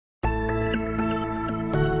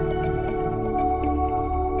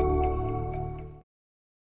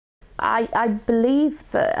I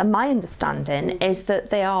believe that, and my understanding is that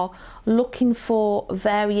they are looking for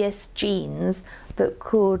various genes that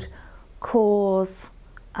could cause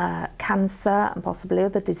cancer and possibly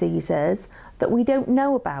other diseases that we don't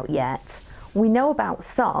know about yet. We know about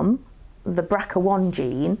some, the BRCA1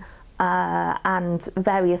 gene, and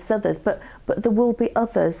various others, but there will be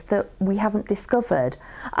others that we haven't discovered.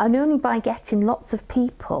 And only by getting lots of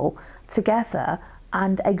people together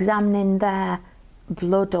and examining their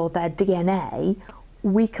blood or their DNA,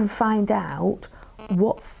 we can find out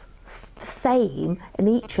what's the same in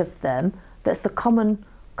each of them, that's the common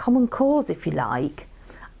cause, if you like.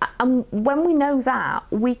 And when we know that,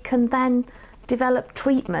 we can then develop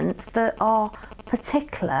treatments that are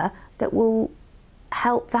particular, that will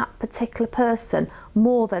help that particular person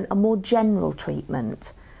more than a more general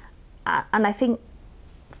treatment. And I think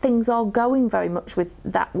things are going very much with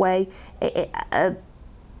that way.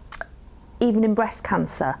 Even in breast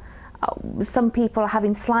cancer, some people are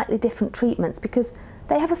having slightly different treatments because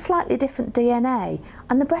they have a slightly different DNA,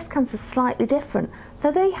 and the breast cancer is slightly different.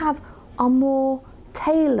 So they are more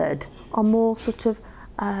tailored, or more sort of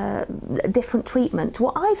different treatment to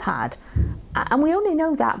what I've had. And we only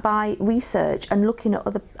know that by research and looking at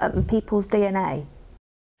other people's DNA.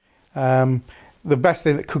 The best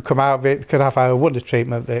thing that could come out of it, could have a wonder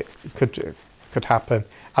treatment that could happen.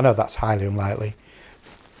 I know that's highly unlikely,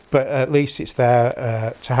 but at least it's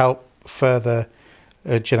there to help further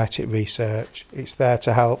genetic research. It's there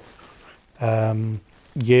to help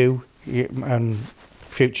you and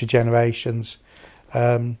future generations.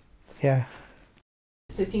 Yeah.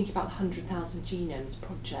 So thinking about the 100,000 Genomes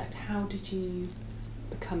Project, how did you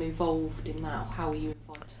become involved in that? How were you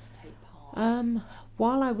invited to take part?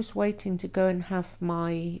 While I was waiting to go and have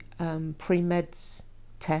my pre-meds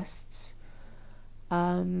tests,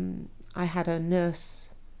 I had a nurse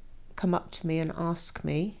come up to me and ask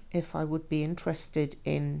me if I would be interested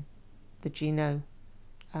in the Genome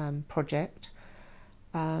Project.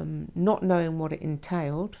 Not knowing what it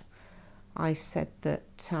entailed, I said that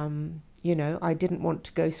you know, I didn't want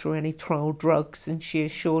to go through any trial drugs, and she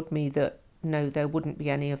assured me that no, there wouldn't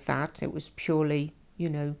be any of that. It was purely, you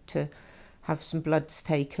know, to have some bloods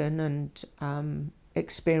taken and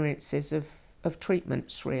experiences of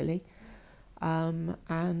treatments, really. So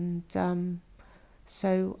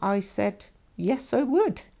I said, yes, I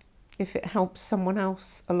would. If it helps someone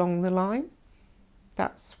else along the line,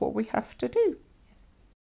 that's what we have to do.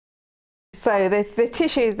 So the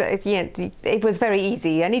tissue, it was very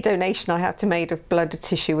easy. Any donation I had to make of blood or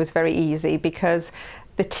tissue was very easy, because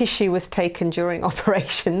the tissue was taken during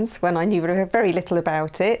operations when I knew very little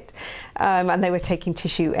about it, and they were taking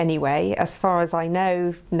tissue anyway. As far as I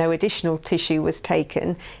know, no additional tissue was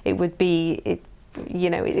taken. It would be, it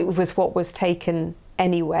was what was taken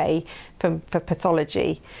anyway for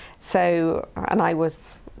pathology. So, and I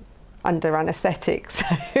was under anaesthetic,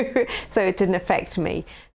 so it didn't affect me.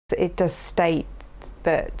 It does state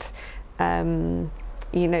that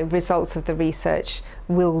results of the research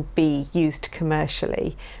will be used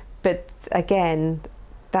commercially, but again,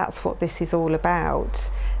 that's what this is all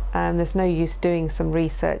about. There's no use doing some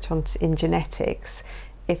research in genetics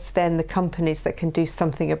if then the companies that can do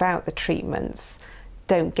something about the treatments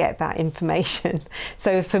don't get that information.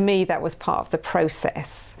 So for me, that was part of the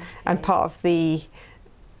process, and part of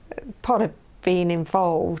being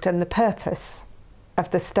involved and the purpose of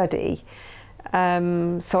the study.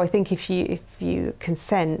 So I think if you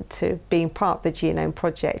consent to being part of the Genome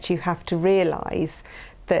Project, you have to realise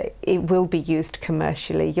that it will be used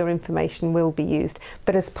commercially, your information will be used,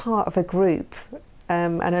 but as part of a group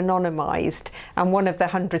and anonymised, and one of the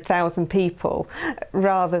 100,000 people,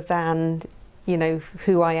 rather than, you know,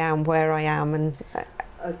 who I am, where I am, and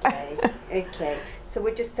okay. So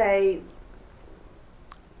would you say,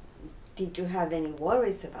 did you have any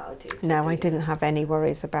worries about it? No, I didn't have any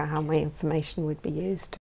worries about how my information would be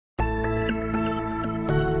used.